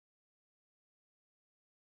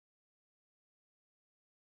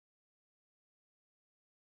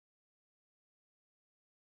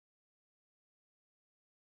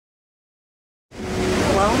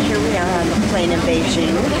plane in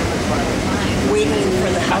Beijing, waiting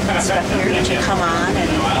for the health inspector to come on, and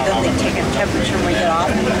then they take a temperature when we get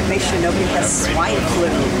off, make sure nobody has swine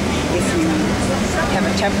flu. If you have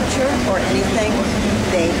a temperature or anything,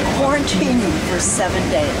 they quarantine you for 7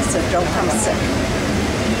 days, so don't come sick.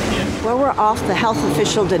 Well, we're off. The health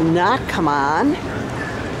official did not come on.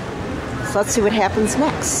 So let's see what happens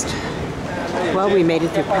next. Well, we made it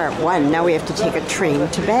through part 1. Now we have to take a train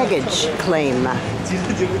to baggage claim.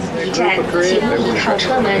 一站，请勿依靠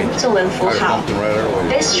车门作文符号。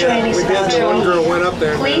This train is about to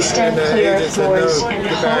leave. Please stand clear of doors and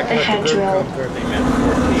hold the handrail.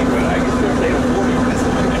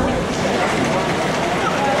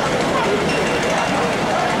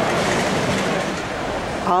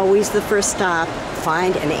 Always the first stop,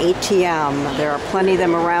 find an ATM. There are plenty of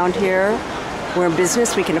them around here. We're in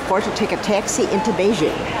business, we can afford to take a taxi into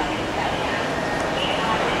Beijing.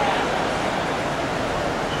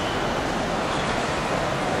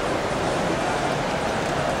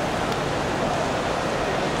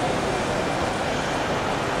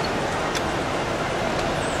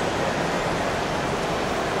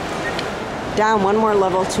 Down one more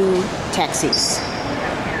level to taxis.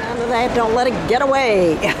 That, don't let it get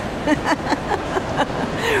away.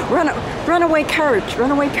 Runaway cart,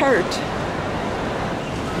 runaway cart.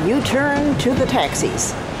 U-turn to the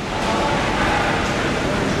taxis.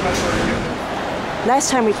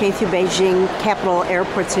 Last time we came through Beijing, Capital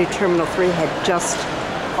Airport's new Terminal 3 had just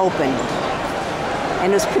opened.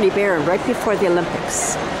 And it was pretty barren right before the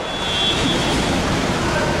Olympics.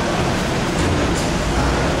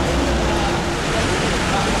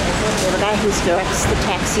 The guy who directs the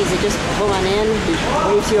taxis, they just pull on in, he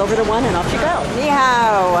waves you over to one, and off you go.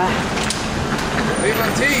 Nee-how.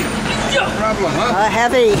 No problem, huh?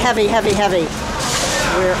 Heavy, heavy, heavy, heavy.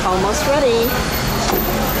 We're almost ready.